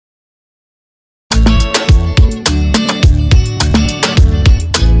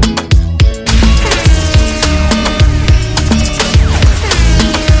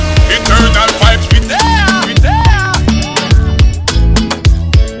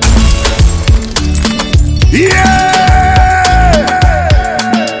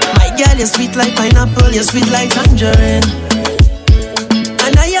like pineapple, you're sweet like tangerine.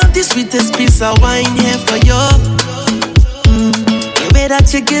 And I have the sweetest piece of wine here for you. The way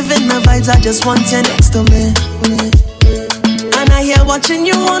that you're giving the vibes, I just want you next to me. And I hear watching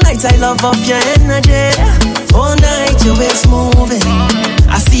you all night, I love off your energy. All night your waist moving,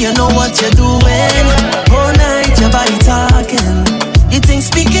 I see you know what you're doing. All night your body talking, you think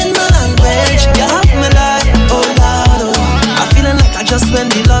speaking my language. You have me like, oh Lord, oh. I'm feeling like I just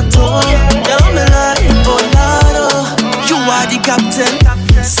went the lotto. You have me like, oh Lord, oh. You are the captain,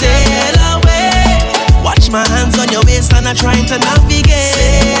 sail away. Watch my hands on your waist and I'm trying to navigate.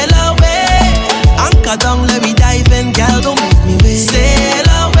 Sail away, anchor down, let me dive in. Girl, don't make me wait. Sail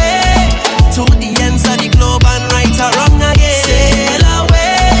away, to the ends of the globe and right or wrong again. Sail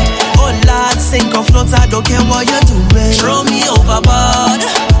away, oh Lord, sink or float, I don't care what you're doing. Throw me overboard,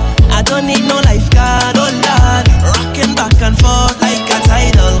 I don't need no lifeguard, oh Lord. Rocking back and forth like a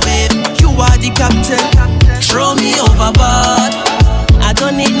tidal wave. You are the captain, throw me overboard, I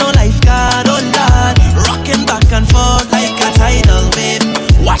don't need no lifeguard, oh Lord. Rocking back and forth like a tidal wave.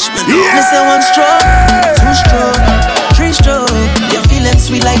 Watch me now. Me say one stroke, two stroke, three stroke. You're feeling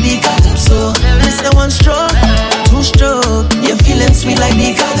sweet like the calypso. Me say one stroke, two stroke. You're feeling sweet like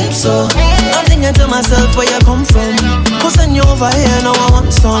the calypso. I'm thinking to myself where you come from. Who's send you over here, now I want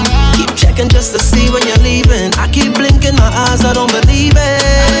some. Keep checking just to see when you're leaving. I keep blinking my eyes, I don't believe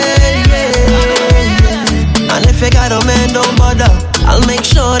it, yeah. And if you got a man, don't bother. I'll make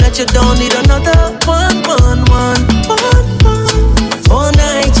sure that you don't need another one. All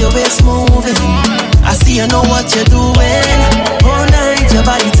night your waist moving, I see you know what you're doing. All night your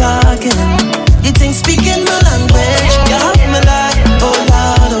body talking, you think speaking my language. You have me like, oh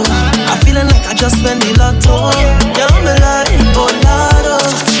Lord, oh. I'm feeling like I just went the lotto. You have me like, oh Lord, oh.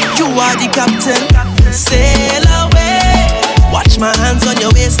 You are the captain, sail away. Watch my hands on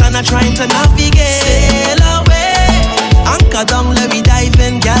your waist and I'm trying to navigate. Sail away, anchor down, let me dive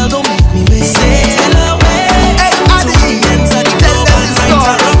in. Girl, don't make me wait. Sail away, hey, to the ends of the globe and right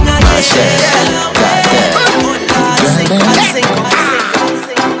around again. Sail away, oh Lord, sing.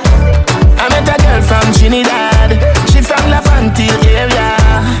 I met a girl from Trinidad, she from Levante area.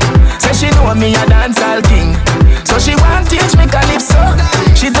 Say she know me a dancehall king, so she want teach me calypso.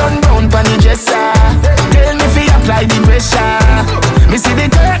 She done round pon the dresser, tell me fi apply the pressure. Me see the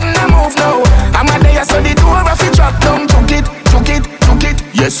curtain a move now, I'm a there so the door of it drop down. Chook it,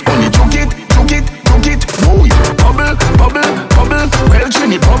 yes, only chook it. Whoa, bubble, well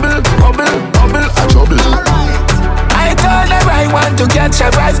Trini, bubble, a trouble. I told her I want to catch a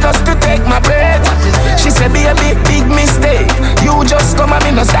rise just to take my breath. She said, baby, big mistake, you just come and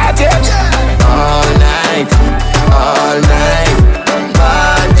me no start yet. All night, party.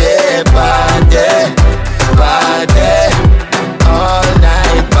 All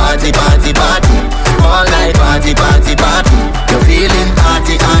night, party. All night, party. You're feeling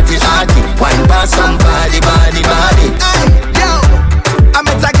hearty. Wine past somebody, body. Hey, yo, I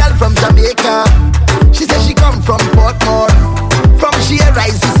met a girl from Jamaica. She said she come from Portmore. From she a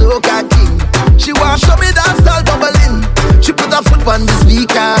rise the soca king. She want show me dance all bubbling. She put her foot on the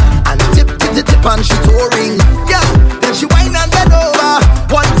speaker and tip and she touring. Yeah, then she whine and bend over.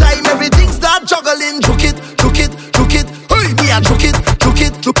 One time everything start juggling. Juke it. Hey, me a juke it.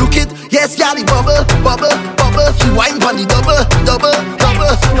 Yes, yeah, the bubble. She whine on the double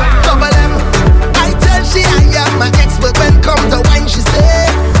M. I tell she I am my expert when come to wine. She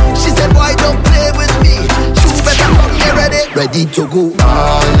said, boy, don't play with me. You better come here ready to go.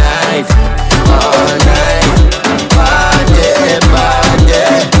 All night, party.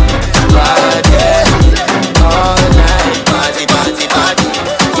 All night, party.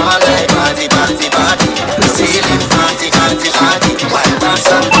 All night, party. The ceiling, party. While dance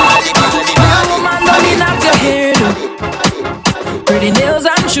somebody, body. Woman, don't mean have your hair do. Pretty nails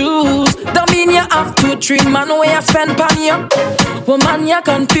and shoes don't mean you have to treat man where you spend pan you. Woman, you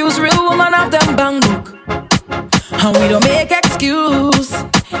confused. Real woman have them bang book, and we don't make excuse.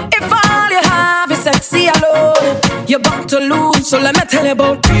 If all you have is sexy alone, you're bound to lose. So let me tell you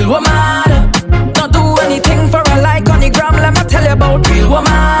about real woman. Don't do anything for a like on the gram. Let me tell you about real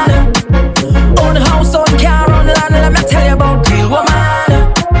woman. Own house, own car, own land. Let me tell you about real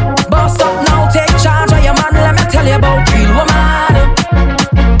woman. Boss up now, take charge of your man. Let me tell you about real woman.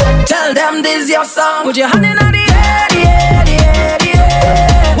 Tell them this your song. Put your hand in the air, the air.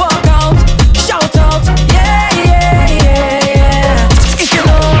 Walk out, shout out, yeah. If you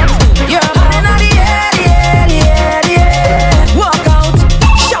know your hand in the air, the air. Walk out,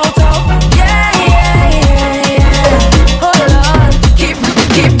 shout out, yeah. Hold on, keep.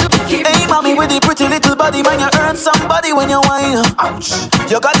 Hey, mommy with the pretty little body, man, you earn somebody body when you whine. Ouch.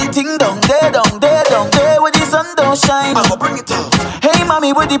 You got the thing down there, where the sun don't shine. I'ma bring it up. Hey,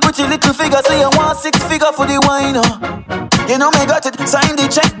 mommy, with the pretty little figure, say you want 6 figure for the wine. You know me got it, sign the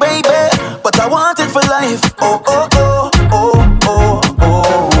check, baby, but I want it for life. Oh, oh, oh, oh, oh,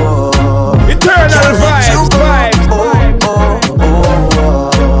 oh, oh. Eternal vibes. Oh, oh, oh,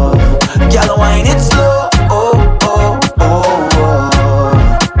 oh. Girl, wine it slow. Oh, oh, oh, oh.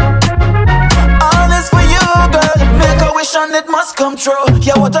 All this for you, girl. Make a wish and it must come true.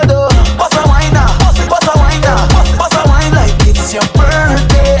 Yeah, what I do? Bust a wine now, bust a wine now, bust a wine like it's your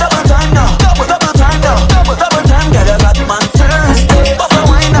birthday. Double time now, double time now, double time. Girl, you got man Thursday. Bust a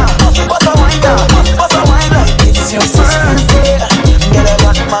wine now, bust a wine now, bust a wine like it's your birthday. Girl, you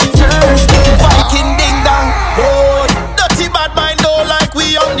got man Thursday. Viking ding dong, road. Dirty bad mind don't like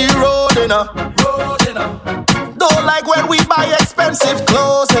we on the road, you know. Don't like when we buy expensive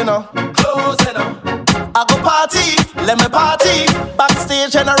clothes, you know. I go party, let me party.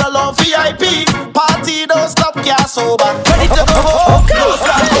 Backstage general on VIP. Party don't stop, yeah, sober. Ready to go home, no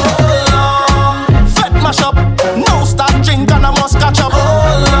stop. Fed mash up, no stop drink and I must catch up.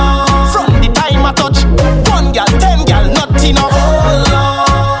 From the time I touch, 1 gal, 10 gal, not enough.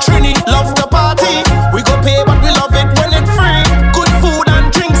 Trini love the party. We go pay but we love it when it's free. Good food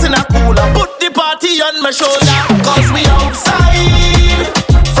and drinks in a cooler. Put the party on my shoulder, cause we outside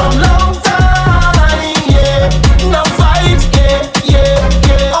from long time. No vibes,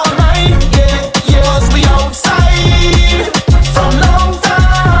 yeah, all night, yeah, cause we outside from long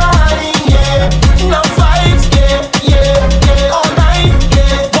time, yeah. No vibes, yeah, all night,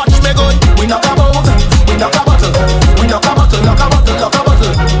 yeah. Watch me good, we knock a bottle, we knock a bottle, we knock a bottle, knock a bottle, knock a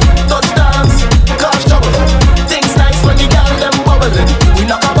bottle. Touch dance, cash trouble. Things nice when the girl them bubbling. We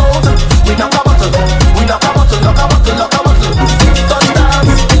knock a bottle, we knock a bottle, we knock a bottle, knock a bottle, knock a bottle. Touch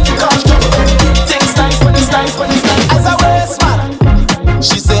dance, cash trouble. Things nice when it's nice when it's nice. As a waste man,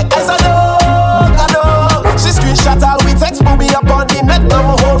 she say as a dog. She screenshot all we text, put me up on the net. Now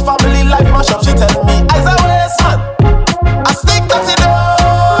my whole family life mash up. She tell me as a waste man, I stick to the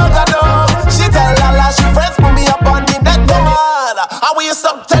dog. She tell Lala she friends, put me up on the net. Come on, how will you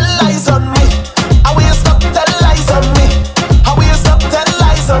stop tell lies on me? How will you stop tell lies on me? How will you stop tell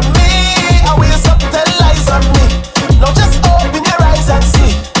lies on me? How will you stop tell lies on me? Now just open your eyes and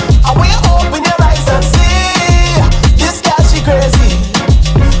see. How will you open your eyes and see? This girl she crazy,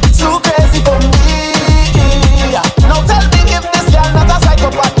 too crazy for me. Now tell me if this girl not a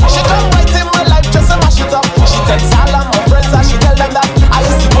psychopath. She come right in my life just to mash it up. She texts all of my friends and she tell them that I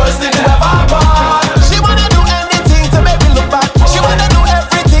is the worst thing ever happened. She wanna do anything to make me look bad. She wanna do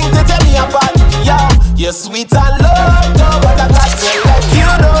everything to tear me apart. Yo, you're sweet and love, though, but I got to let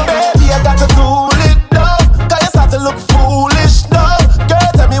you know, baby, I got to cool it down. Cause you start to look foolish now. Girl,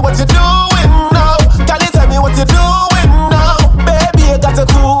 tell me what you're doing now. Can you tell me what you're doing now? Baby, I got to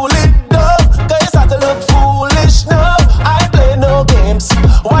cool it down. Cause you start to look foolish now. I play no games.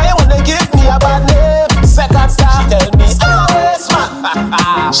 Why you wanna give me a bad name? Second star, tell me, always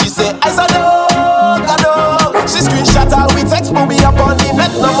man. She say, as a dog, a dog. She screenshot all we text, put me up on the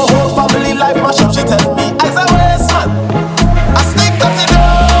net. Now my whole family life mash up. She tell me, as a waste man, I stick to the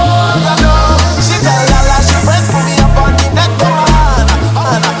dog, a dog. She tell Lala she friends, put me up on the net. Come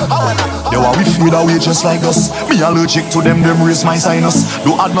on. Yo, how we feel that way just like us. Me allergic to them raise my sinus.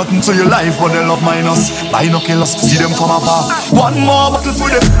 Don't add nothing to your life, but they love minus. Binoculars, see them from afar. One more bottle for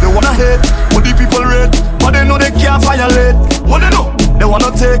them, they wanna hate. What the people rate, but they know they can't violate. What they know, they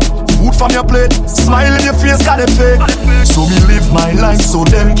wanna take food from your plate. Smile in your face, got it fake. So me live my life so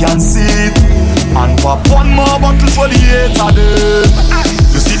them can see it. And pop one more bottle for the hater them.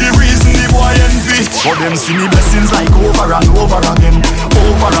 You see the reason the boy envy, but them see me blessings like over and over again.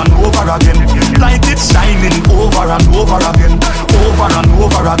 Over and over again. Light it shining over and over again. Over and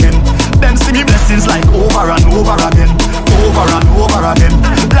over again. Them see me blessings like over and over again. Over and over again.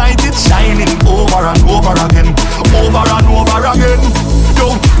 Light it shining over and over again. Over and over again.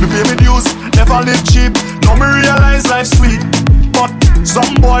 Yo, me pay me dues, never live cheap. Now me realize life's sweet. But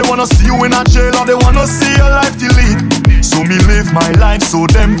some boy wanna see you in a jail, or they wanna see your life delete. So me live my life so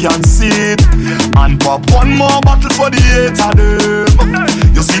them can see it. And pop one more bottle for the hater them.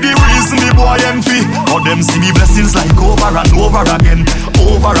 You see the reason the boy envy, but them see me blessings like over and over again.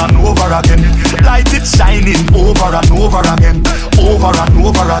 Over and over again. Light it shining over and over again. Over and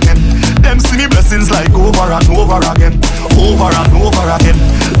over again. Them see me blessings like over and over again. Over and over again.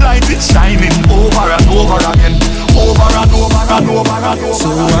 Light it shining over and over again. Over and over and over and over. So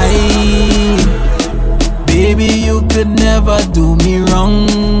why, baby, you could never do me wrong.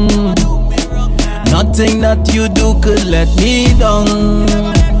 Nothing that you do could let me down.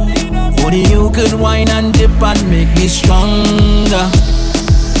 Only you could whine and dip and make me stronger.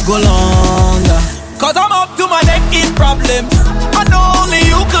 Go longer. Cause I'm up to my neck in problems, and only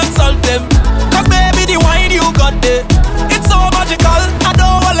you can solve them. Cause baby the wine you got there, it's so magical, I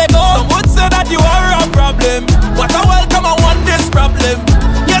don't wanna let go. Some would say that you are a problem, but I welcome I want this problem.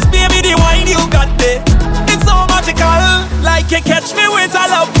 Yes baby the wine you got there, it's so magical. Like you catch me with a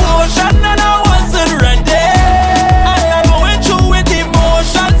love potion and I wasn't ready, and I'm going through with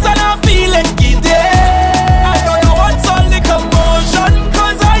emotions and I'm feeling giddy. I don't know what's all the commotion,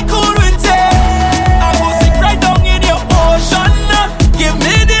 cause I cool with it. I will sit right down in your ocean, give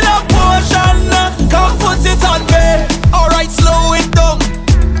me the love potion, come put it on me. Alright, slow it down,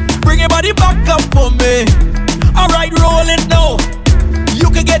 bring your body back up for me. Alright, roll it now, you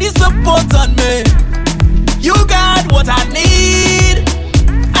can get the support on me. You got what I need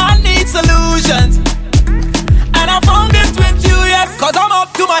solutions, and I found it with you, yes. Cause I'm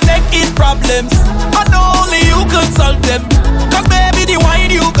up to my neck in problems, and only you can solve them. Cause baby the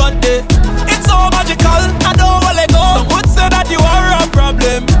wine you got there, it's so magical, I don't wanna let go. Some would say that you are a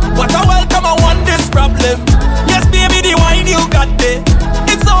problem, but I welcome I want this problem. Yes baby the wine you got there,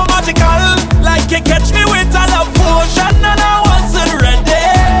 it's so magical. Like you catch me with a love potion and I wasn't ready,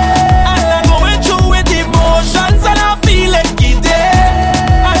 and I'm going through with emotions and I'm feeling giddy.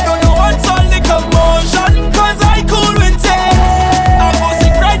 I don't know what's all the commotion, cause I cool with it. I will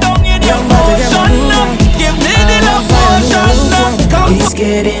sit right down in your motion, give me the love potion. It's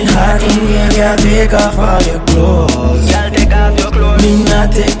getting hot in here, girl, take off all your clothes. Girl, take off your clothes. Me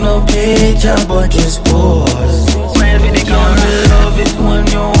not take no picture, but just pose. Smile for the camera. Love it when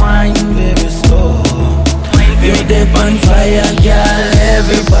you whine very slow. You're deep on fire, girl,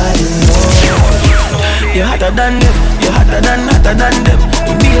 everybody knows. You're hotter than them, you're hotter than them.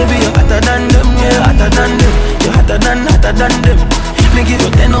 Baby, you're hotter than them, you're hotter than them. You're hotter than them. Me give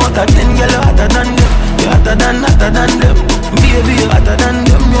you 10 out of 10, girl, you're hotter than them. You're hotter than them. Baby, you're hotter than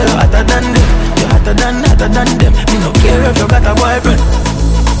them, you're hotter than them. You're hotter than them. Me no care if you got a boyfriend.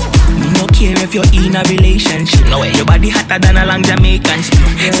 Me no care if you're in a relationship. No way, your body hotter than a long Jamaican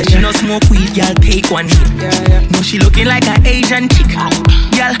spit. Say she no smoke weed, girl, take one hit. No, she looking like an Asian chick.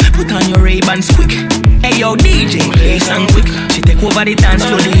 Girl, put on your Ray-Bans quick. Hey yo, DJ, play song quick. She take over the dance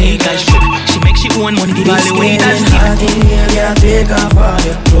floor, the legal strip. She make she own money, give all the way that stick. Girl, take off all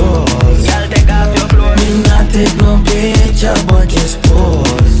your clothes. Girl, take off your clothes. Me not take no picture, but just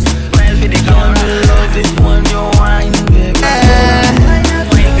pose. Smile for the camera. Love it when you whine, baby.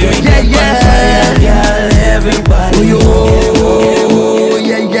 You're deep on fire, girl, everybody knows.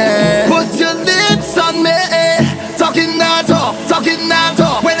 Yeah. Put your lips on me, talking that talk.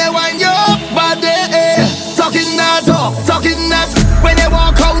 When I wind your body, talking that talk. When I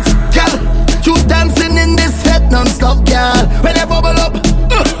walk out, girl, you dancing in this set non-stop, girl. When I bubble up,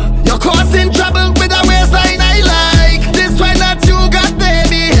 you're causing trouble with a waistline I like. This one that you got,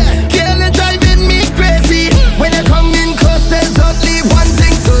 baby, girl, you're driving me crazy. When I come in close, there's only one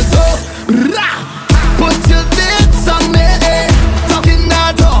thing to do. Put your lips on me, talking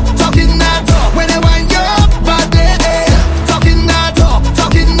that talk. When I wind your body, talking that talk.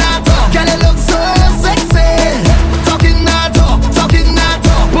 Girl, you look so sexy. Talking that talk.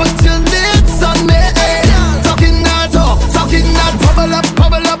 Put your lips on me, talking that talk.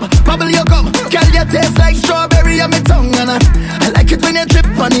 Bubble your gum. Girl, you taste like strawberry on my tongue, and I like it when you drip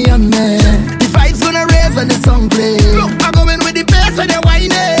honey on me. The vibe's gonna raise when the song play. I'm going with the bass when you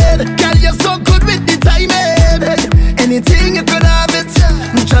whine it. Girl, you're so good with the timing. Anything you could have it.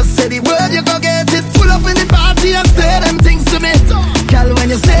 Just say the word, you go get it. Pull up in the party and say them things to me. Girl, when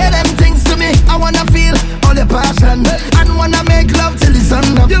you say them things to me, I wanna feel all your passion and wanna make love till the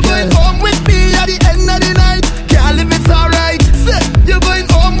sun up. You're going home with me at the end of the night. Girl, if it's alright, say you're going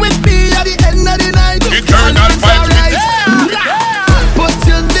home with me at the end of the night. Girl, if it's alright, put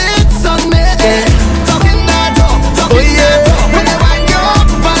your lips on me, talking that talk. When I wind you up,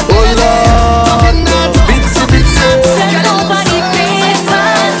 talking that talk. Said nobody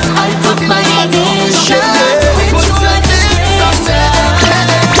cares,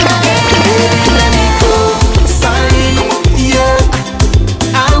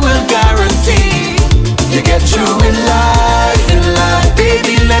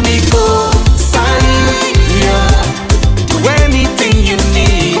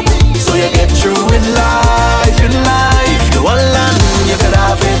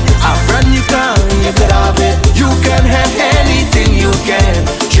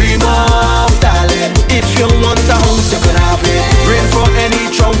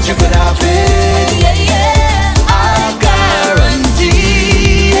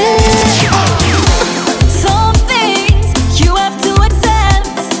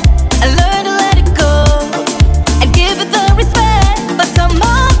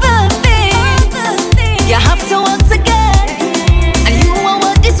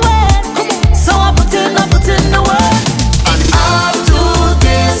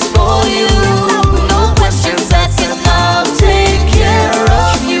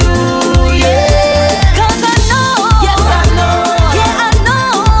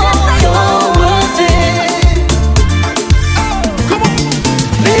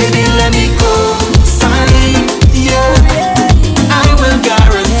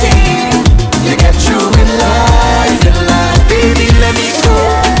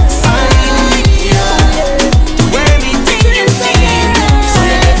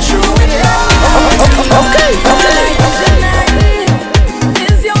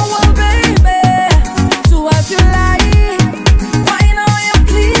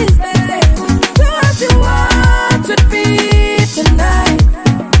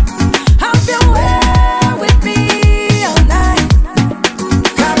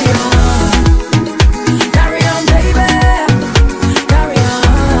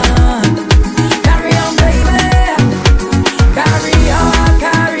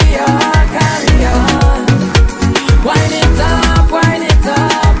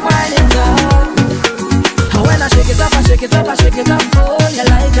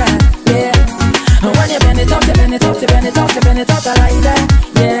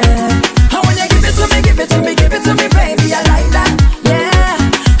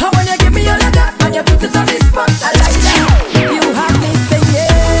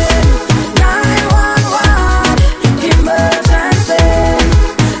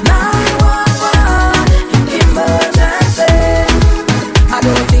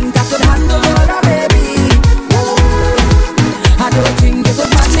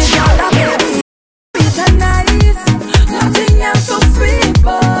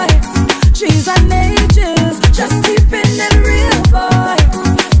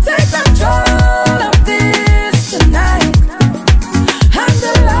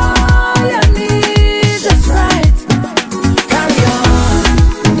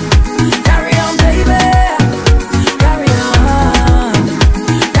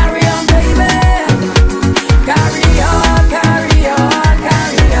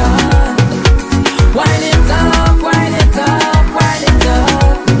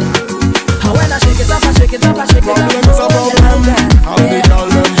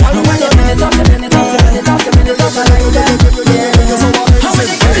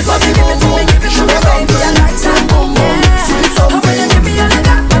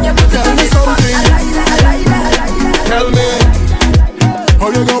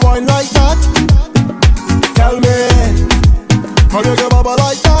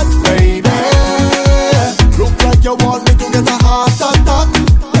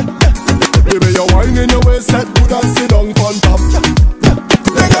 waist set good and sit down on top.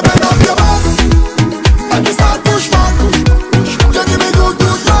 Then you bend up your back and you start push back. You give me good,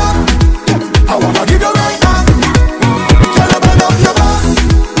 good love. I wanna give you right back. Girl, you bend up your back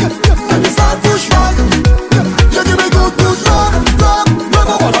and you start push back. You give me good, good love.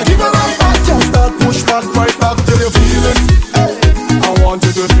 I wanna give you right back. Just start push back, right back till you feel it. I want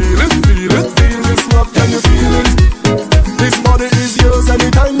you to feel it, feel it, feel this love. Can you feel it? This body is yours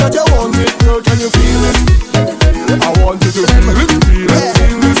anytime that you want it, girl. Can you feel it? I want you to feel it, feel it,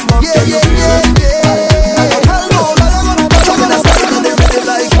 feel this love. Can you feel it?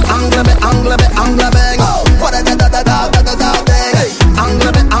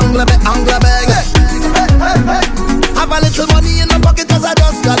 Have a little money in my pocket 'cause I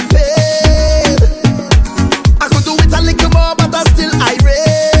just got paid. I could do it a little more, but I still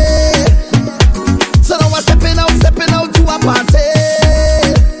irate. So now I'm stepping out to a party.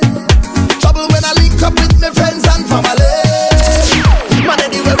 Trouble when I link up with my friends and family. Man,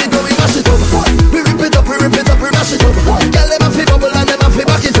 anywhere we go, we mash it up. We rip it up, we rip it up, we mash it up. Girl, them a fi bubble and them a fi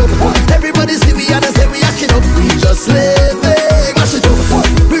back it up. Everybody see we and they say we acting up. We just living, mash it up.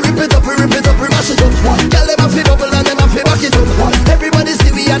 We rip it up, we rip it up, we mash it up. Girl, them a fi bubble and them a fi back it up. Everybody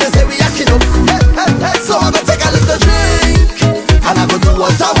see we and they say we acting up. So I'm gonna take a little drink and I go do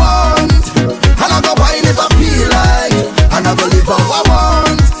what I want. And I go wine if I feel like, and I go live how I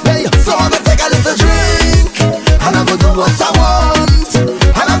want. Hey, so I'm gonna take a little drink and I go do what I want.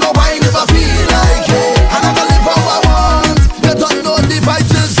 And I go wine if I feel like, yeah, and I go live how I want. You don't know the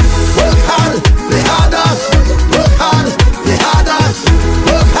vices. Work hard, play harder. Work hard, play harder.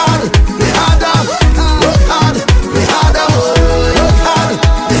 Work hard, play harder. Work hard, play harder. Work hard,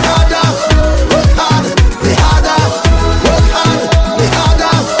 play harder. Work hard, play harder. Work hard, play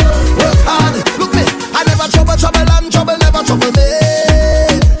harder. Work hard. Look me, I never trouble and trouble never trouble me.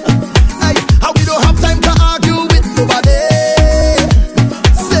 Hey, how we don't have time to argue with nobody.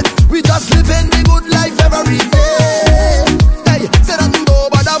 Say, we just living the good life every day. Hey, say nothing go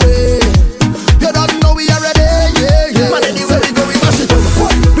by the way. You don't know we are ready, yeah. Man, anywhere we go, we mash it up.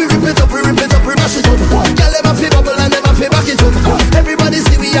 We rip it up, we rip it up, we mash it up. Girl, them a fi bubble and them a fi back it up. Everybody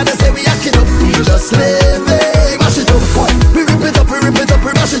see we and they say we acting up. We just living, mash it up. We rip it up, we rip it up,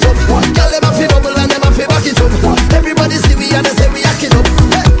 we mash it up. Girl, them a fi bubble and them a fi back it up. Everybody see we and they say we acting up.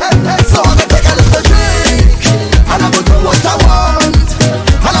 So I'm gonna take a little drink and I go do what I want.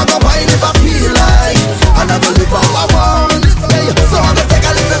 And I go wine if I feel like, and I go live how I want. Hey, so I'm gonna take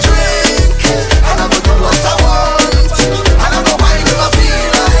a little drink and I go do what I want. And I go wine if I feel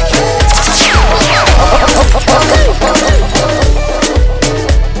like,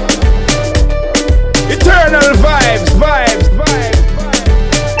 Eternal vibes.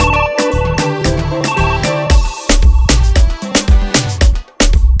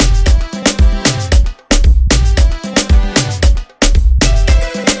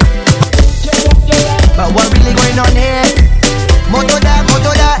 but what really going on here? Moto that,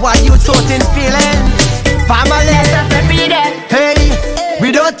 what you talking feelings? Family, hey,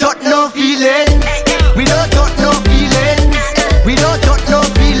 we don't talk no feelings. We don't talk no feelings. We don't talk no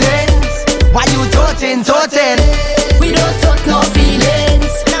feelings. Why you talking? We don't talk no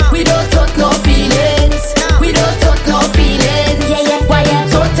feelings. We don't talk no feelings. We don't talk no feelings. Yeah. Why you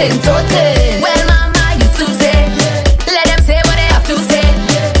talking? Well, mama used to say, let them say what they have to say.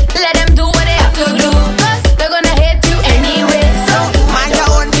 Let them do what they have to do. 'Cause they're gonna hate you anyway. So Mind your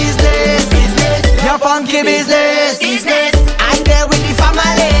own business. Your funky business. I'm there with the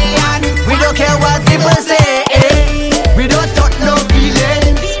family and we don't care what people say. We don't talk no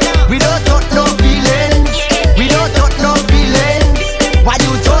feelings. We don't talk no feelings. We don't talk no feelings. Why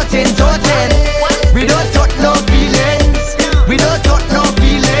you talking? We don't talk no feelings. We don't talk no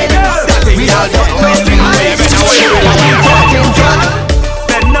feelings. We don't talk no feelings. Why you talking?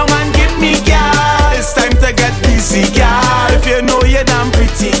 Bend down and give me, girl. It's time to get busy, girl. If you know you're damn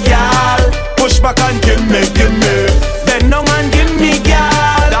pretty, girl, push back and give me. Bend down and give me,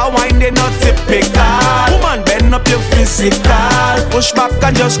 girl. That wine they not typical. Woman, bend up your physical. Push back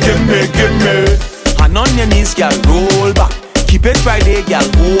and just give me. And on your knees, girl, roll back. Keep it right there, girl,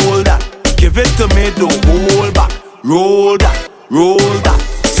 hold that. Give it to me, don't hold back. Roll that.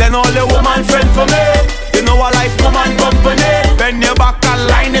 Send all the woman friend for me. You know I like woman company. Bend your back and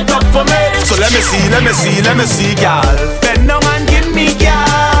line it up for me. So let me see, girl. Bend down and give me,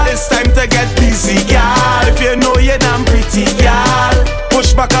 girl. It's time to get busy, girl. If you know you're damn pretty, girl,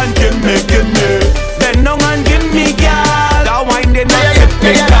 push back and give me. Bend down and give me, girl. That wine they not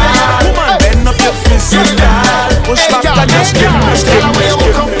typical. Woman, bend up your physical. Push back and just give me. Girl,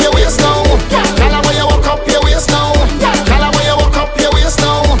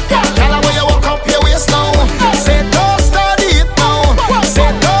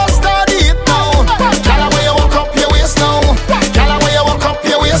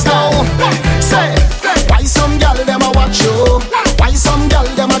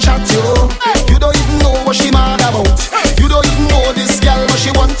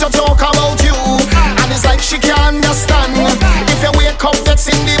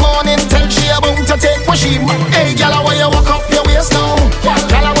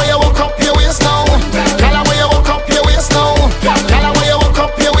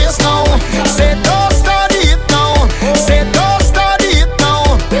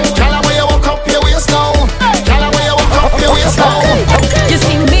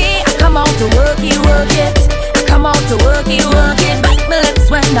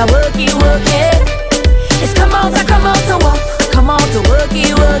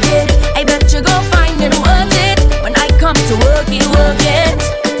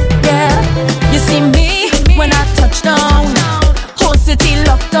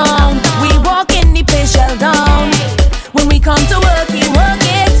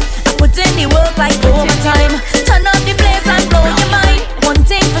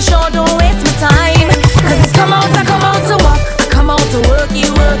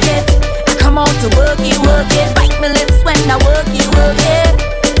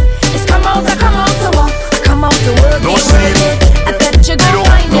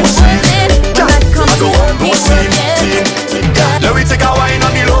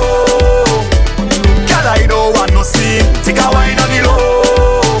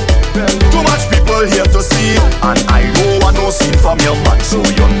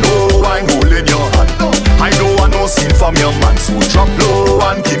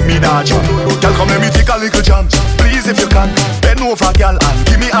 charge. Girl, come let me take a little jump. Please, if you can, bend over, girl, and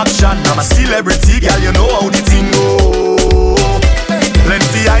give me action. I'm a celebrity, girl, you know how the thing go.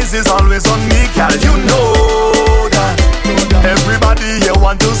 Plenty eyes is always on me, girl, you know that. Everybody here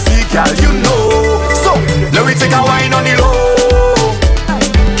want to see, girl, you know. So, let me take a wine on the low.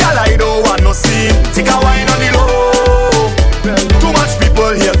 Girl, I don't want no scene. Take a wine on the low. Too much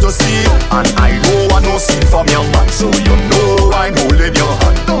people here to see, and I don't want no scene from your man. So you know I'm holding your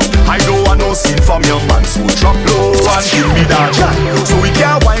hand. I don't want no scene from your man. So drop low and give me that jack. So we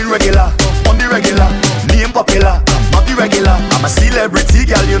can wine regular, on the regular, name popular, not the regular. I'm a celebrity,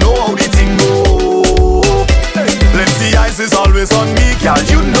 girl, you know how the thing go. Plenty eyes is always on me, girl,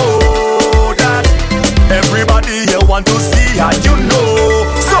 you know that. Everybody here want to see, and you know.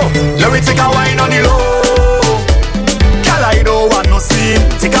 So let me take a wine on the low. Girl, I don't want no scene.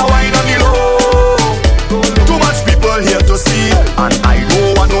 Take a wine on the low. Too much people here to see, and I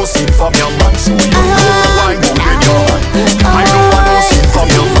don't want no scene from your man. So you know I'm holding your hand. I don't want no scene from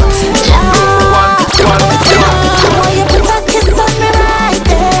your man. So jump low and Why you put a kiss on me right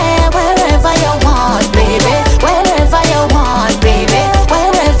there, wherever you want, baby, wherever you want, baby,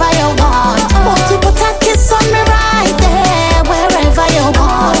 wherever you want. Won't you put a kiss on me right there, wherever you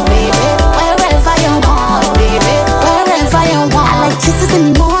want, baby, wherever you want, baby, wherever you want. I like kisses in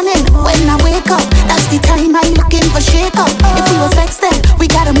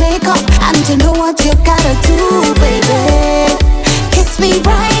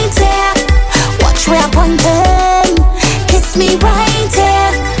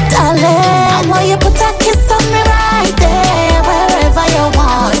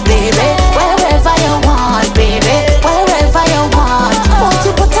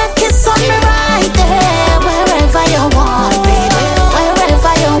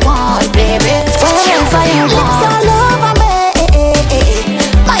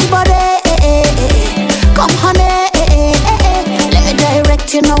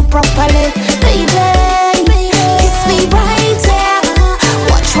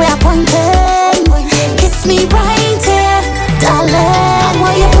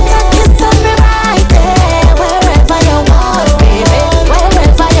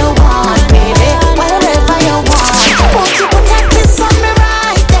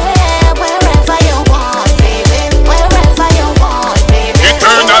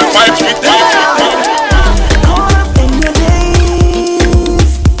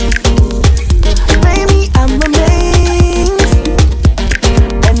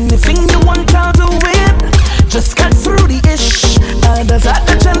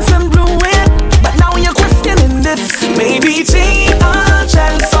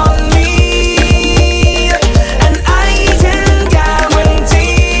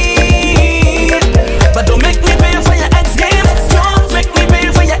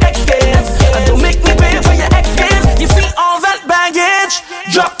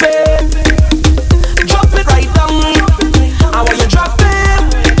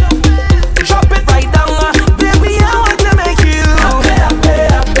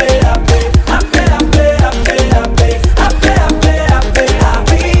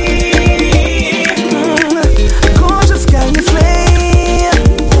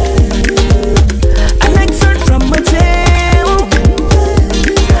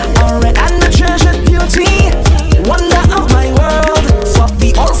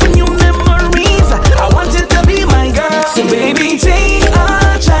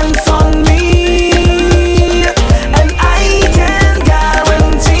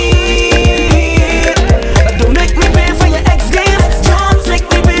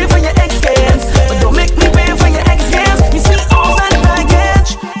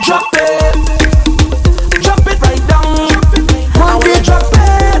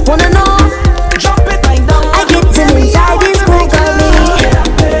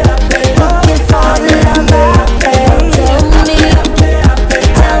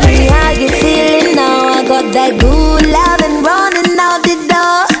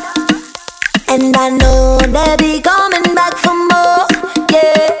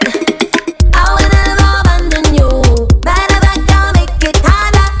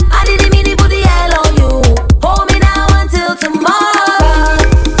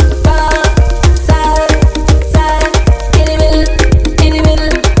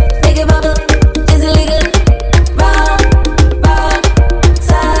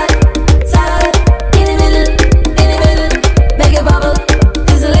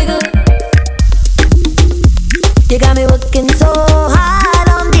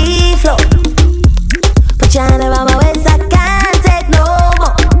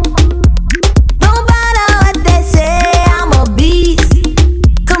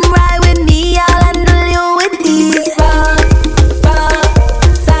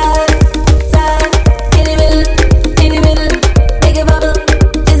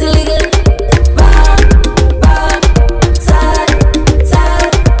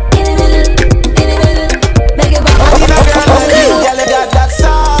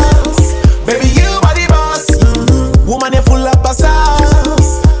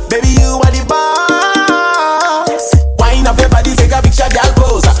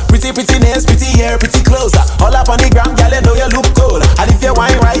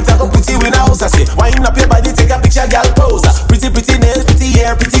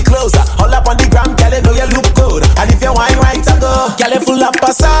pretty closer. All up on the gram, girl, you know you look good. And if you wine right, I go, girl, you full up a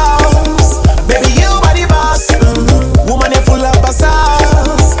sauce. Baby, you are the boss. Woman, you full up a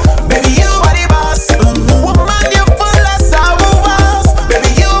sauce. Baby, you are the boss. Woman, you full of sauce. Baby,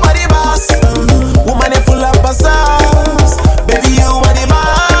 you are the boss. Woman, you full up a sauce. Baby, you are the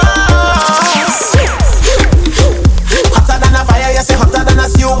boss. Hotter than a fire, you say hotter than a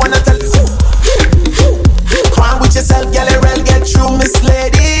stew. Wanna tell come on with yourself, girl, you real get through, Miss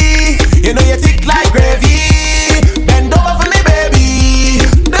Lady. You know you thick like gravy. Bend over for me, baby.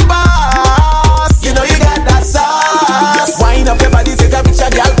 The boss, you know you got that sauce. Wind up your body, take a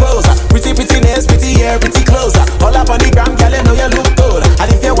picture, girl, closer. Pretty, pretty nails, pretty hair, pretty closer. All up on the gram, girl, you know you look good. And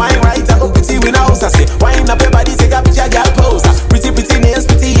if you wine right, I go pretty with a house. I say, wind up your body, take a picture, girl, closer. Pretty, pretty nails,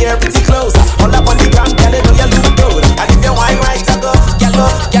 pretty hair, pretty closer. All up on the gram, girl, you know you look good. And if you wine right, I go,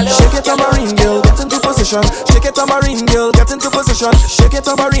 girl, shake it, tambourine, girl, get into position. Shake it, tambourine, girl, get into position. Shake it,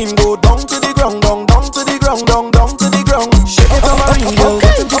 tambourine, go down to the ground, down to the ground, down to the ground. Shake it, tambourine, girl,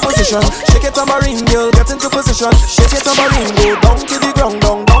 get into position. Shake it, tambourine, girl, get into position. Shake it, tambourine, go down to the ground,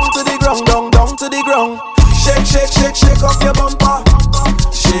 down to the ground, down to the ground. Shake, shake, shake, shake off your bumper.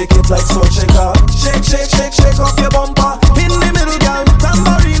 Shake it like salt shaker. Shake, shake, shake, shake off your bumper. In the middle, girl,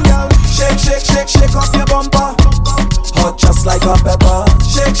 tambourine, girl. Shake, shake, shake, shake off your bumper. Hot just like a pepper.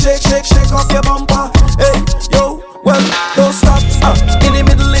 Shake, shake, shake, shake off your bumper. Hey, yo, well, don't stop. In the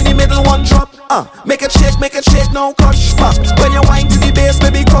middle, one drop. Make it shake, no crush. When you wind to the bass,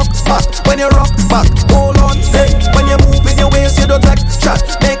 baby, cock back. When you rock back, hold on. Hey, when you move in your waist, you don't take chat.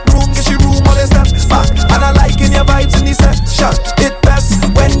 Make room, get your room, all the step back. And I like in your vibes in the section. It best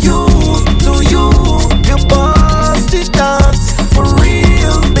when you bust it dance for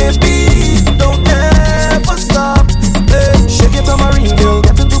real, baby. Don't ever stop. Hey, shake it, tambourine, girl,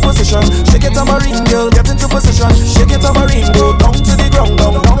 get into position. Shake it, tambourine, girl, get into position. Shake it, tambourine, go down to the ground,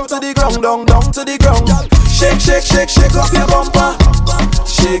 down to the ground, down to the ground. Shake, shake, shake, shake off your bumper.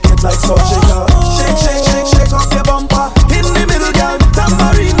 Shake it like salt shaker. Shake, shake, shake, shake off your bumper. In the middle, girl,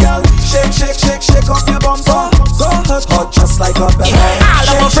 tambourine, girl. Shake, shake, shake, shake off your bumper. So hot, just like a pepper. All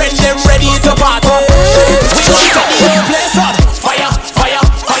of my friends, them ready to party. We want to set the whole place on fire, fire,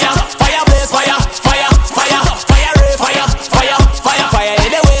 fire, fire, blaze, fire, fire, fire, fire, fire, fire, fire, fire.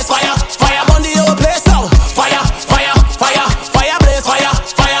 In the waist, fire, fire, on the whole place on fire, fire, fire, fire, blaze, fire,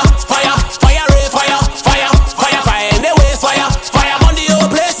 fire, fire, fire, fire, fire, fire, fire. In the waist, fire, fire, on the whole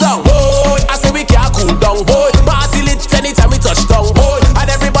place on. Boy, I say we can't cool down, boy. Party lit anytime we touch down, boy. And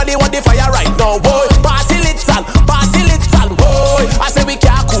everybody want the fire right now, boy. Party lit and boy. I say we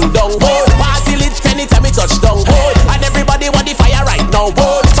can't cool down, boy. Party lit anytime we touch down, boy. And everybody want the fire right now,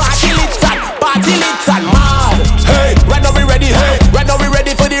 boy. Party lit and mad. Hey, right now we ready, hey. Right now we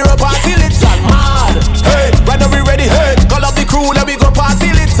ready for the real party lit and mad. Hey, right now we ready, hey. Call up the crew, let me go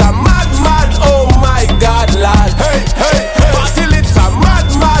party lit and mad, mad. Oh my God, lad. Hey, hey, hey. Party lit and mad,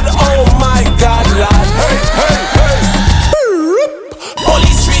 mad. Oh my God, lad. Hey, hey, hey.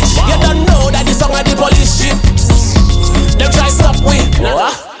 Police rich, you don't know that the song of the police ship. Them try stop we,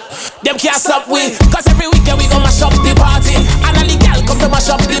 them can't stop we. Cause every weekend we gon' mash up the party. And all the gal come to mash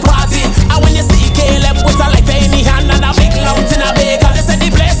up the party. And when you see Caleb with a lighter in the hand and a big lump in a bag, cause they set the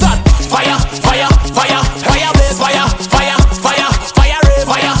place on fire, fire, fire, fire, blaze, fire, fire, fire, fire,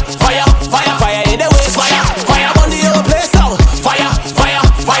 fire, fire, fire, fire, in the waist, fire, fire, on the whole place on fire, fire,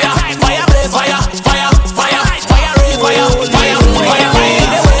 fire, fire, blaze, fire, fire, fire, fire, fire, fire, fire, fire,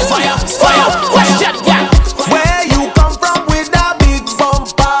 in the waist, fire, fire. Question, yeah. Where you come from with that big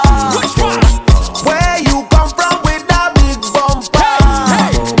bumper? Where you come from with that big bumper?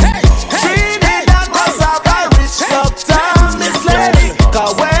 Trinidad must have a rich doctor, Miss Lady.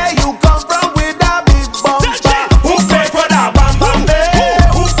 Cause where you come from with that big bumper? Who pay for that bam bam day?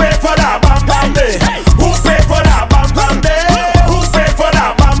 Who pay for that bam bam day? Who pay for that bam bam day? Who pay for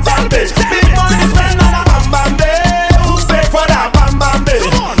that bam bam day? Big money spend on a bam bam day. Who pay for that bam bam day?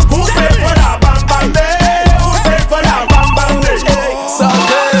 Who pay for that bam bam day? Who pay for that bam bam day?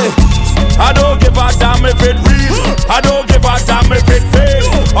 Someday I don't give a damn if it real. I don't give a damn if it fake.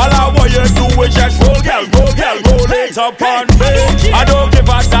 All I want you to do is just roll it up on me. I don't give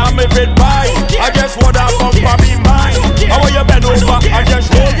a damn if it bite. I just want that bumper be mine. I want you bend over and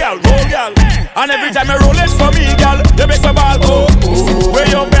just roll, girl. And every time you roll it for me, girl, you make my ball oh. Where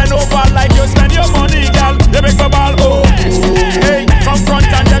you bend over like you spend your money, girl, you make my ball oh. Hey, come front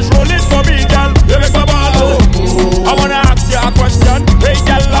and just roll it for me, girl, you make my ball oh. I wanna ask you a question, hey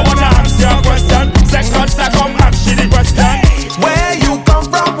girl, I wanna ask you a question. Seconds I come ask you the question. where you come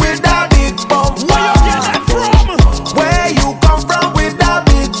from with that big bumper? Where you get that from? Where you come from with that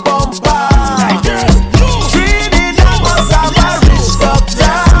big bumper? Trinidad must have a rich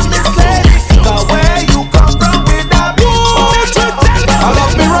doctor.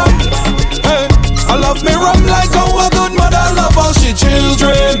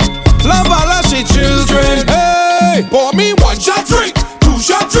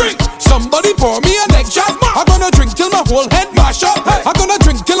 Somebody pour me a neck shot. I'm gonna drink till my whole head mash up. I'm gonna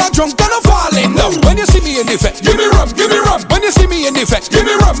drink till I'm drunk and I'm falling down. When you see me in the effect, give me rum, give me rum. When you see me in the effect, give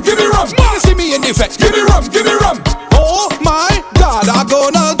me rum, give me rum. When you see me in the effect, give me rum, give me rum. Oh my God, I'm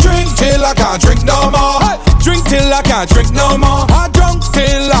gonna drink till I can't drink no more. Drink till I can't drink no more. I drunk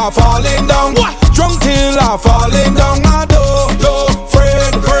till I'm falling down. Drunk till I'm falling down. I don't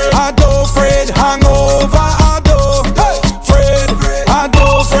afraid, I don't afraid hangover. I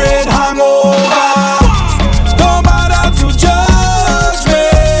don't afraid hangover. Don't bother to judge me.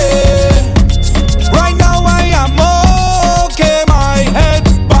 Right now I am okay. My head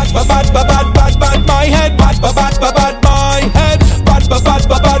bad, my head bad, my head bad, my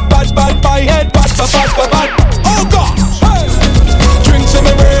head bad. Oh God, hey. Drinks in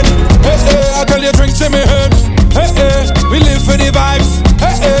my brain, hey, hey. I tell you drinks in my head, hey, hey. We live for the vibes,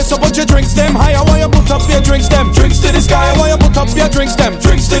 hey, hey. So put your drinks them high. I want you put up your drinks them, drinks to the sky. I want you put up your drinks them,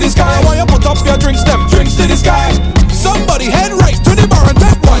 drinks to the sky. I want you put up your drinks them, drinks to the sky. Somebody head right to the bar and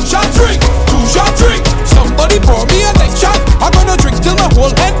take one shot drink, two shot drink. Somebody pour me a next shot. I'm gonna drink till my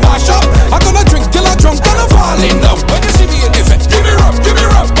whole head mash up. I'm gonna drink till I'm drunk and I'm falling down. When you see me in the effect, give me rum, give me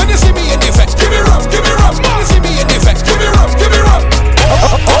rum. When you see me in the effect, give me rum, give me rum. When you see me in the effect, give me rum, give me rum.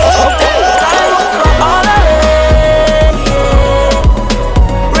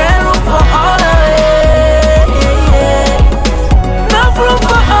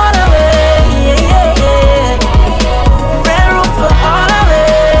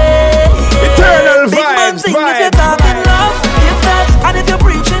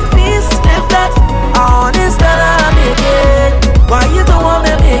 Why you don't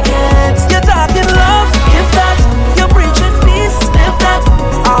wanna make it? You're talking love, if that. You're preaching peace, if that.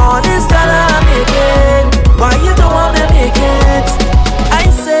 Honest that I make it. Why you don't wanna make it? I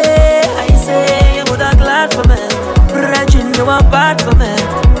say, you would have glad for me. Brethren, you are bad for me.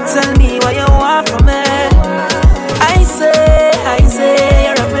 Tell me what you want from me. I say,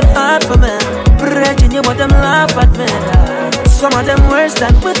 you're rapping hard for me. Brethren, you want them laugh at me. Some of them worse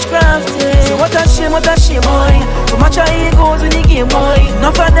than witchcraft, yeah. So what a shame, boy. So much of egos in the game, boy.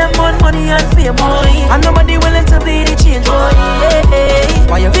 Enough of them want money and fame, boy. And nobody willing to be the change, boy, yeah.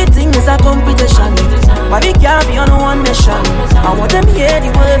 Why everything is a competition? Why we can't be on one mission? I want them hear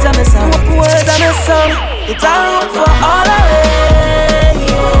the words of my song. Words of my song. It's a room for all of it,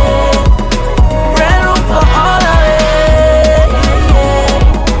 yeah. Red room for all of it, yeah.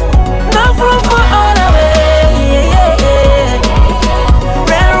 Enough room for all of it.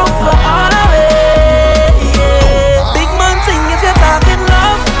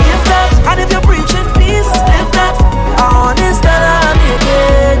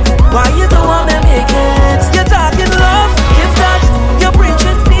 Why you don't wanna make it? You're talking love, if that. You're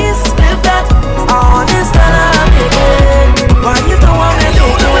preaching peace, if that. Honest that I make it. Why you don't wanna make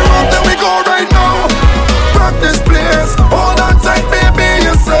it? There we go right now. Rock this place. Hold on tight, baby,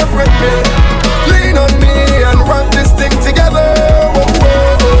 you're with me. Lean on me and rock this thing together. Whoa,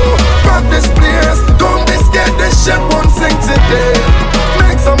 whoa, whoa. Rock this place. Don't be scared, this shit won't sing today.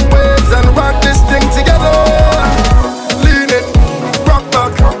 Make some waves and rock this thing together.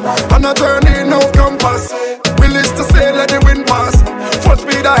 And I turn in no compass. Willis to say let the wind pass. Full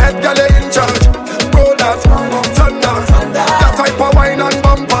speed ahead, girl, in charge. Roll that, turn that. That type of wine and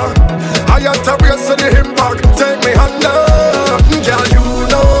bumper. I had to race to the impact. Take me under, girl, you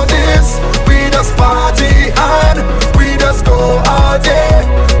know this. We just party hard. We just go all day.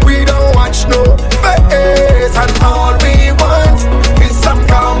 We don't watch no face. And all we want is some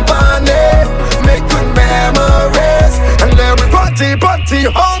company. Make good memories. And let we party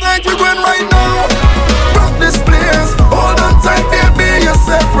all night. We going right now. Rock this place. Hold on tight, baby, you're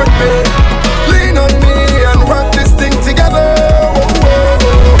safe with me. Lean on me and rock this thing together. Whoa, whoa,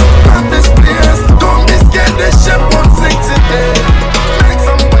 whoa. Rock this place. Don't be scared, this shit won't sing today. Make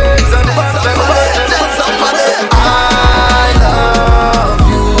some waves and rock them. Tell somebody I love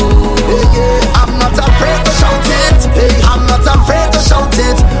you. I'm not afraid to shout it. I'm not afraid to shout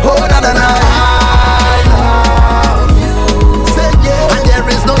it. Oh, na na na.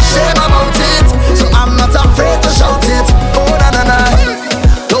 No shame about it, so I'm not afraid to shout it. Oh na na na.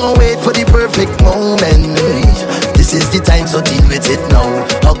 Don't wait for the perfect moment. This is the time, so deal with it now.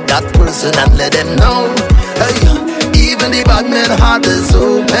 Hug that person and let them know. Hey, even the bad man heart is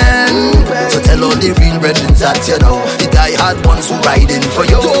open. So tell all the real brethren that you know the die hard ones who riding for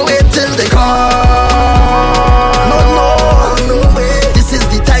you. Don't wait till they come. No way. This is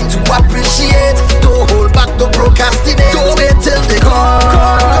the time to appreciate. Don't hold back, don't procrastinate. Don't wait till they come.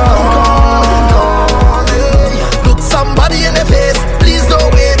 Look somebody in the face, please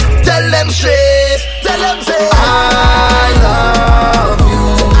don't wait. Tell them straight, tell them say I love you,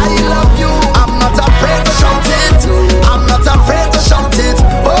 I love you.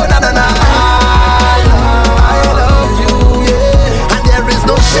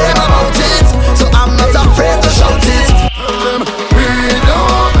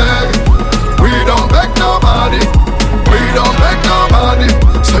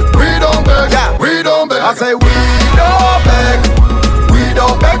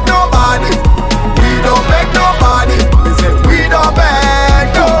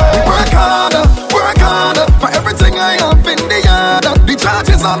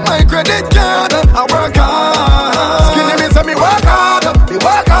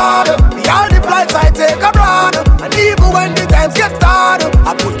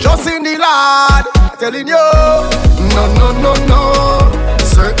 put just in the Lord. Telling you, no, no, no, no.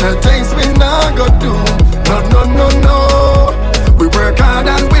 Certain things we not go do. No, no, no, no. We work hard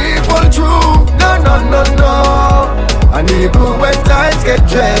and we pull through. No, no, no, no. And even when times get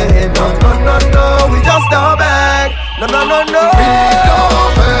drained. No, no, no, no. We just don't beg. No, no, no, no. We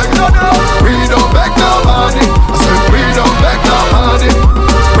don't beg. No, no. We don't beg nobody. I said we don't beg nobody.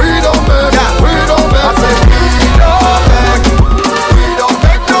 We don't beg. Yeah. We don't beg. I said we don't beg. We don't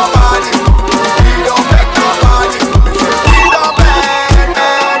beg nobody. We don't beg nobody. We don't beg.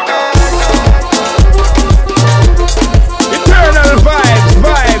 Eternal vibes,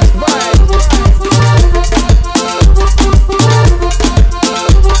 vibes, vibes.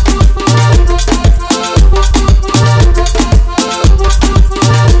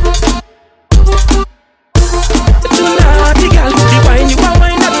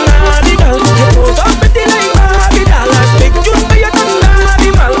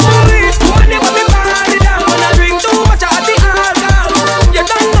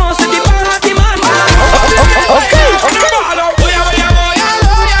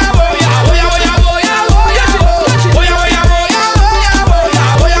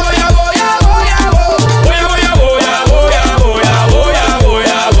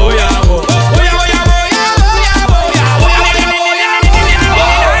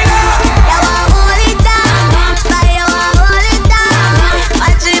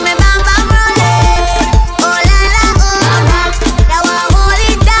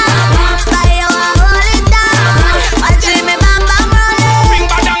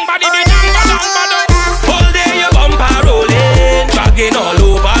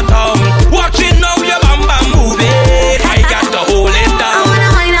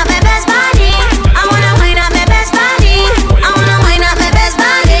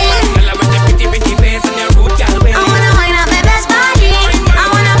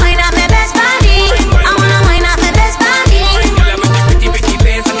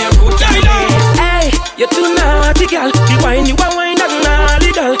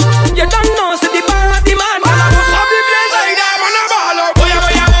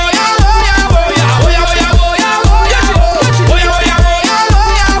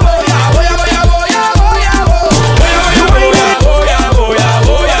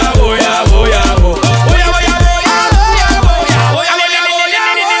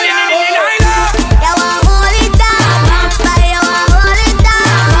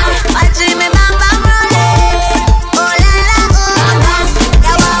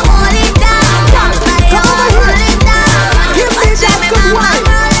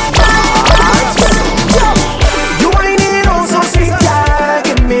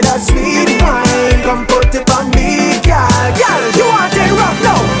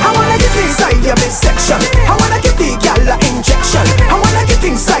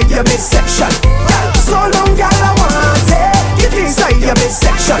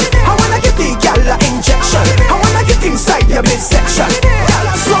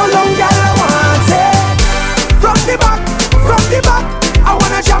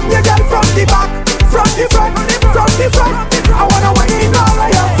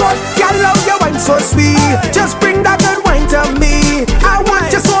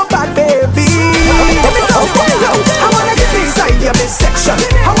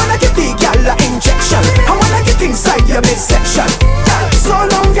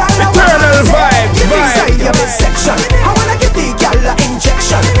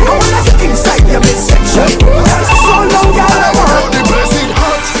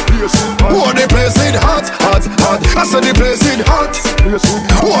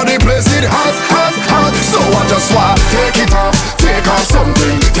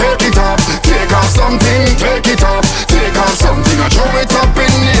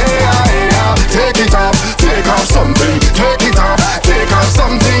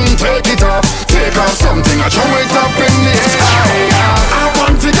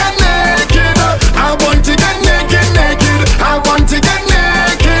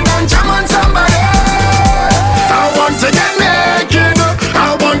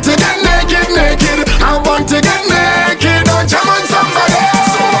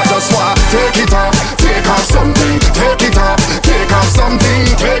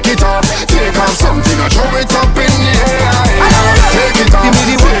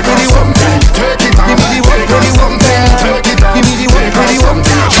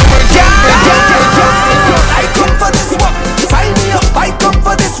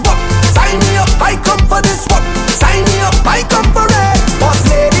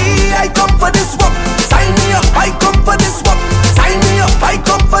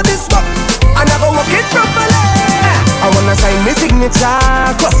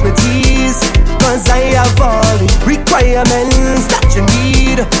 cross my T's, cause I have all the requirements that you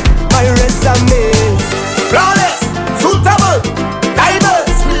need. My resume flawless, suitable,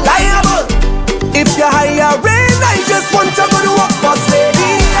 diverse, reliable. If you're hiring, I just want to go to work, boss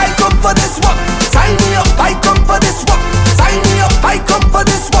lady. I come for this work, sign me up. I come for this work, sign me up. I come for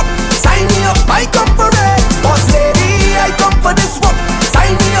this work, sign me up. I come for it, boss lady. I come for this work,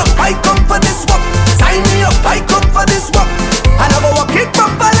 sign me up. I come for this work, sign me up. I come for this work, and I'm a work it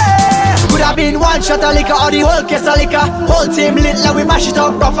properly. Could have been one shot of liquor or the whole case of liquor. Whole team lit, like we mash it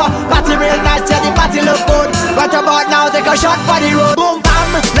up proper. Party real nice, yeah, the party look good. Right about now, take a shot for the road. Boom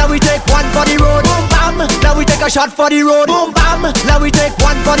bam, now we take one for the road. Boom bam, now we take a shot for the road. Boom bam, now we take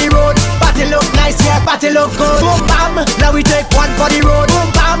one for the road. Party look nice, yeah, party look good. Boom bam, now we take one for the road. Boom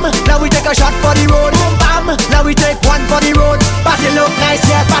bam, now we take a shot for the road. Boom bam, now we take one for the road. Party look nice,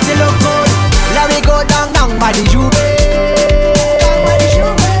 yeah, party look good. Now we go down by the Juve.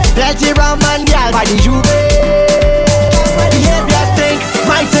 Plenty rum and gal by the Juve. Behavior stink,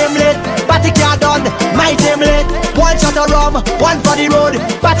 my team lit. Party car done, my team lit. One shot of rum, one for the road.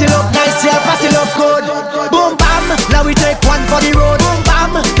 Party look nice, yeah, party look good. Boom bam, now we take one for the road. Boom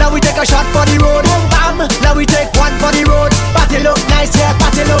bam, now we take a shot for the road. Boom bam, now we take one for the road. Party look nice, yeah,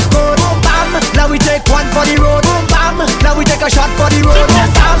 party look good. Boom bam, now we take one for the road. Boom bam, now we take a shot for the road. Boom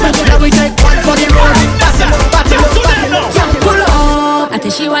bam, now we take one for the road. Party look, party look, party look. Pull up, I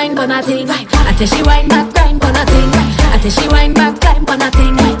tell she wine for nothing. I tell she wine back, grind for nothing. I tell she wine back, climb for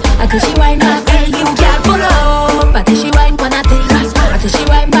nothing. I tell she wine back, hey you can't pull up. I tell she wine for nothing. I tell she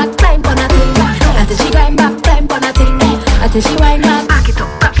wine back, climb for nothing. I tell she wine back, climb for nothing. I tell she wine back, back it up,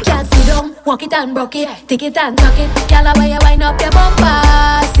 back it up. Can't sit down, walk it and broke it, take it and tuck it. Y'all where you wine up your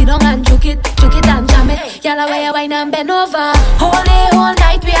bumper, sit down and juke it and jam it. Y'all where you wine and bend over. Whole day, whole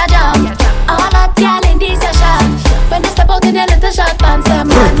night we are jam. All that y'all in this session. When they step out in their little short pants, them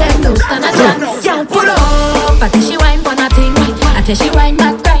and them no stand a chance. Y'all pull up, I tell she wine for nothing. I tell she wine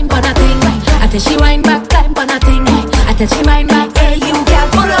back, grind for nothing. I tell she wine back, climb for nothing. I tell she wine back, hey you can't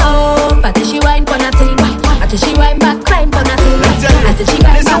pull up. I tell she wine for nothing. I tell she wine back, climb for nothing. I tell she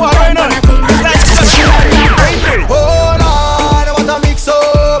wine back, climb for nothing. Hold on, I want to mix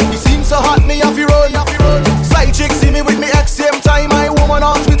up. You seem so hot, me off your road. Side chick see me with me ex same time. My woman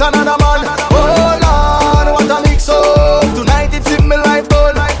out with another man. Hold on, I want to mix up. Tonight it's in me life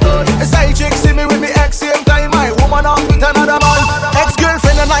good. Side chick see me with me ex same time. My woman out with another man.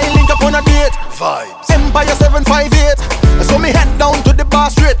 Ex-girlfriend and I link up on a date. Vibes. Empire 758. So me head down to the bar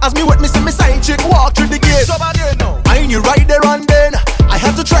straight. As me with me see me side chick walk through the gate. I knew right there and then I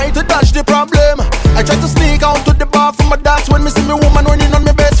had to try to dodge the problem. I tried to sneak out to the bar from my dance when me see me woman running on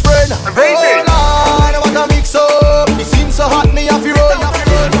my best friend. Hold on, I wanna mix up. Me seem so hot, me off your road.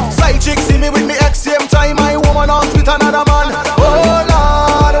 Side chick see me with me ex same time. My woman out with another man. Hold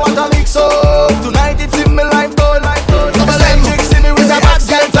on, I wanna mix up. Tonight it's in me life good. Side chick see me with me ex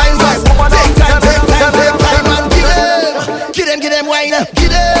same time. My woman out with another man. Get them wine. Get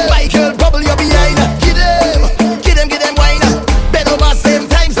them. Michael, bubble your behind. Get them wine. Bend over same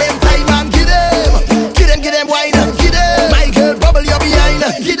time, man. Get them wine. Get them. Michael, bubble your behind.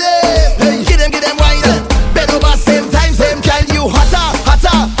 Get them wine. Bend over same time, can you hotter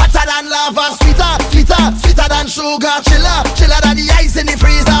than lava, sweeter than sugar, chiller than the ice in the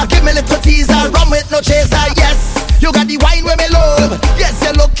freezer. Give me a little teaser, rum with no chaser. Yes, you got the wine with me love. Yes,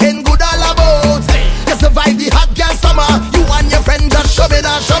 you're looking good all about. You survive the hot girl summer. You and your friend just shove it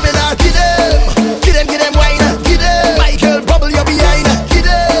out. Get them wine. Get them. Michael, bubble your behind. Get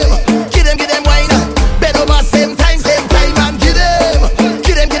them wine. Bend over same time, man. Get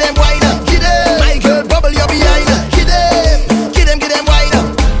them wine. Get them. Michael, bubble your behind. Get them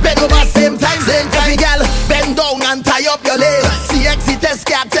wine. Bend over same time. Every girl, bend down and tie up your lace. CXC test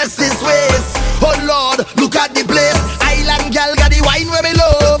can't test this waist. Oh Lord, look at the place. Island girl got the wine where me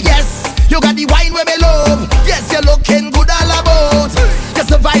love. Yes, you got the wine where me love. Yes, you're looking good all about. You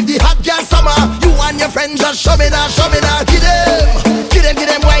survive the hot girl summer. You and your friend just show me that. Get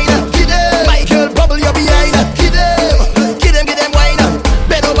them wine. Get them. Michael, bubble your behind. Get them wine.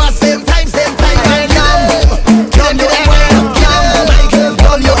 Bend over same time. Get them wine. Michael,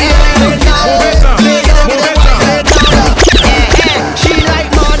 bubble your behind. She like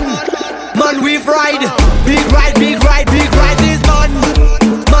man we ride. Big ride is man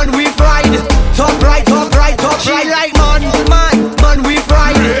we ride. Top right. She like man we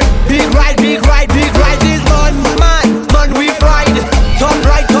ride. Big ride is man we ride. Top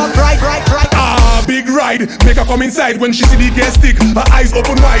right. Big ride, make her come inside when she see the gas stick. Her eyes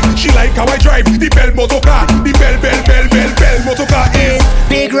open wide, she like how I drive the bell motorcar. The bell motorcar is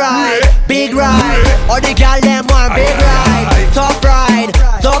big ride. All the gal them want big ride. Top ride.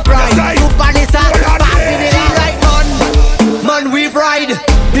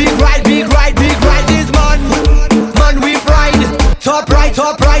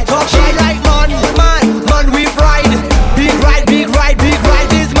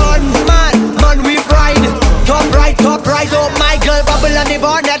 on the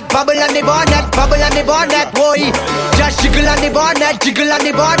bonnet, bubble on the bonnet, bubble on the bonnet, boy. Just jiggle on the bonnet, jiggle on the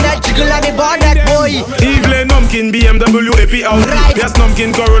bonnet, jiggle on the bonnet, boy. Evelyn Numkin BMW AP out. Right. Yes,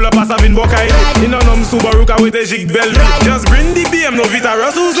 Numkin Corolla Passavin Bokai. Right. In a Num Subaru car with a jig bell. Right. Just bring the BM no Vitara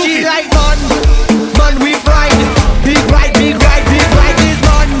Suzuki. She like man we pride. Big ride, big ride, big ride is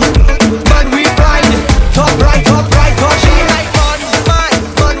man we pride. Top right, top right, top. She like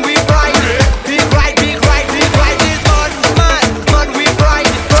man we pride. Big ride, big ride, big ride is man we pride,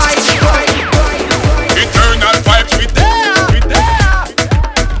 pride, pride, pride. Eternal vibes with them.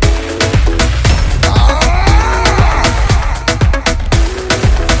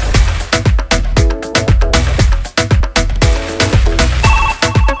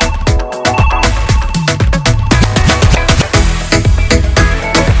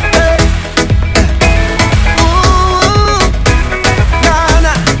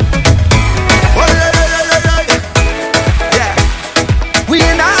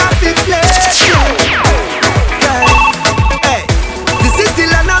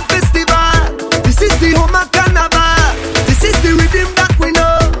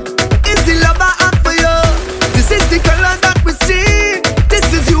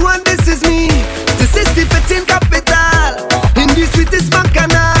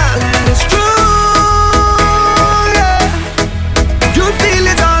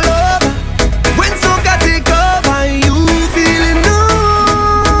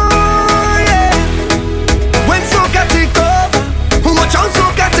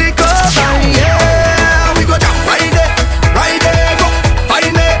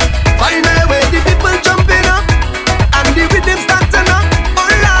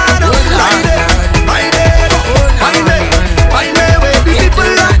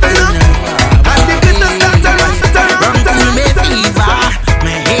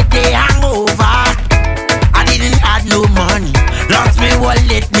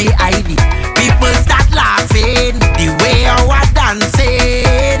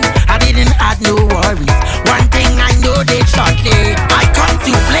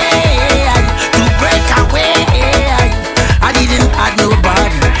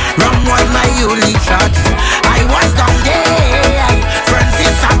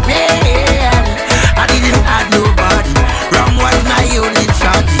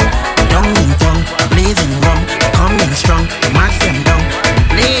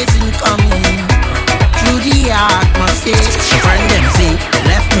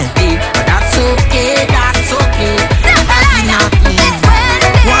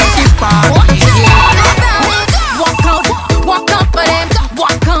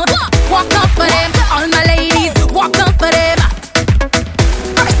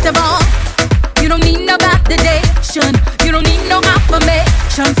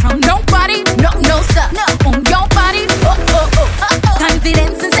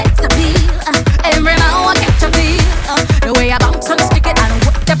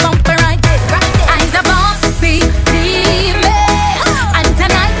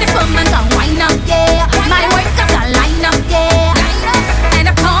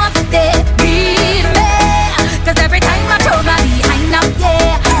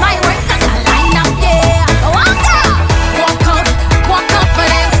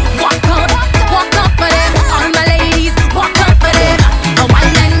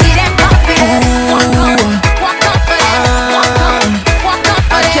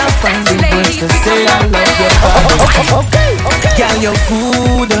 Your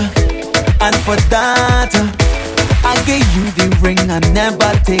food, and for that I gave you the ring and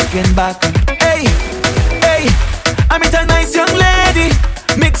never taken back. Hey, hey, I met a nice young lady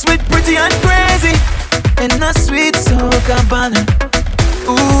mixed with pretty and crazy in a sweet soca banner.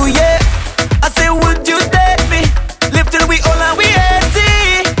 Ooh yeah, I say would you date me? Live till we all and we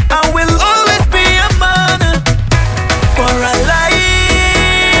 80. I will always be a man for a lifetime.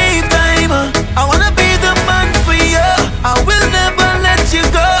 I wanna be the man for you. I will never let you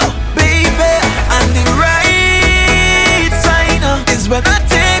go, baby. And the right sign is when I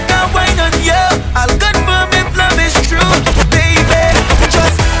take a wine on you. I'll confirm if love is true, baby.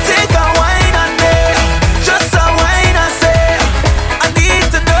 Just take a wine on me, just a wine I say. I need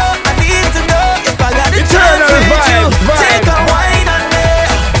to know if I got a chance with you. Take a wine on me,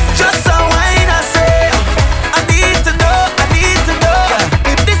 just a wine I say. I need to know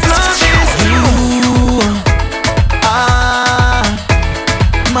if this love is true.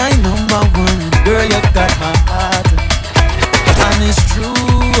 My number one girl, you got my heart, and it's true,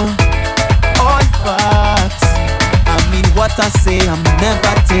 all facts. I mean what I say, I'm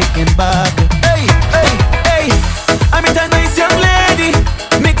never taking back. Hey, hey, hey, I met a nice young lady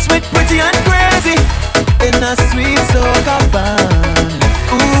mixed with pretty and crazy in a sweet soca band.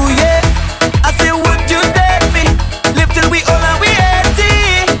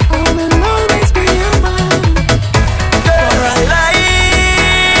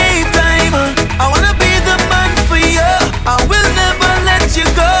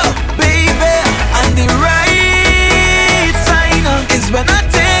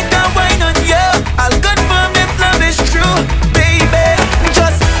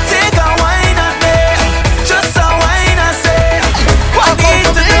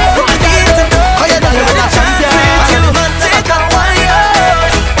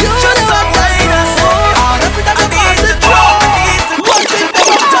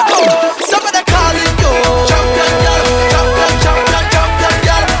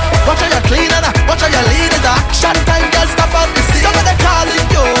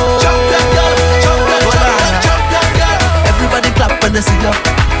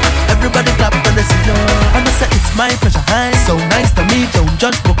 Everybody clap when they see you. And I say it's my pleasure, hi. So nice to meet you,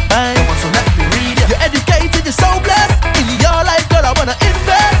 judge book time. So let me read you. You're educated, you're so blessed. In your life, girl, I wanna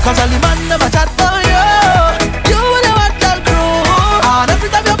invest. Cause all the man never chat for you. You will never tell crew. And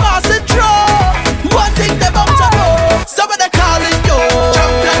every time you're passing through, one thing they bound to know. Somebody calling you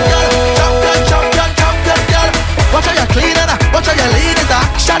champion girl, champion, champion, champion girl. Watch how you're cleaning, watch how you're leading.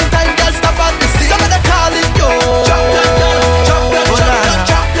 Action time, girl, stop on the scene. Somebody calling you champion girl, champion, champion,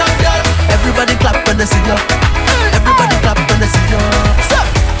 champion girl. Everybody clap when they see you. Everybody clap when they see you. So,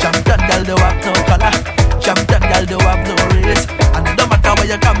 champion girl, they have no color. Champion girl, they have no race. And no matter where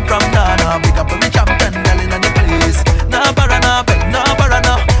you come from, nah, pick up every champion girl in any place. Nah, barana, beg, nah,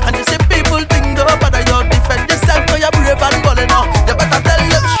 barana. And you see people think no, but you defend yourself for your brave and bully now. You better tell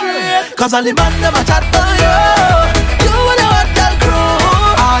them straight. Cause all the man never chat for you. You will never tell crew.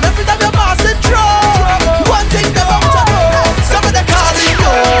 And every time you're passing through, one thing they want to know. Somebody calling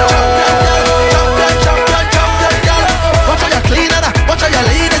you champion girl, champion, champion, champion girl. Watch how you're cleaning, watch how you're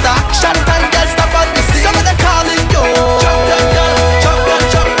leading. Action time, girl, stop on the scene. Somebody calling you champion girl, champion,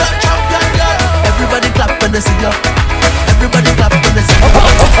 champion, champion girl. Everybody clap when they see you. Everybody clap when they see you.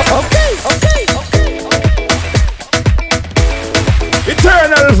 Okay.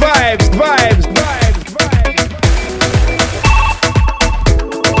 Eternal vibes.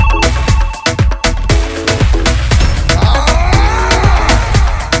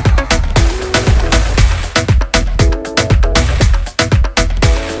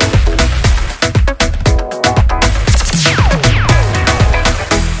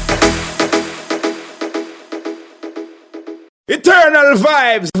 Eternal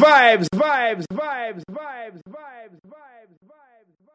vibes.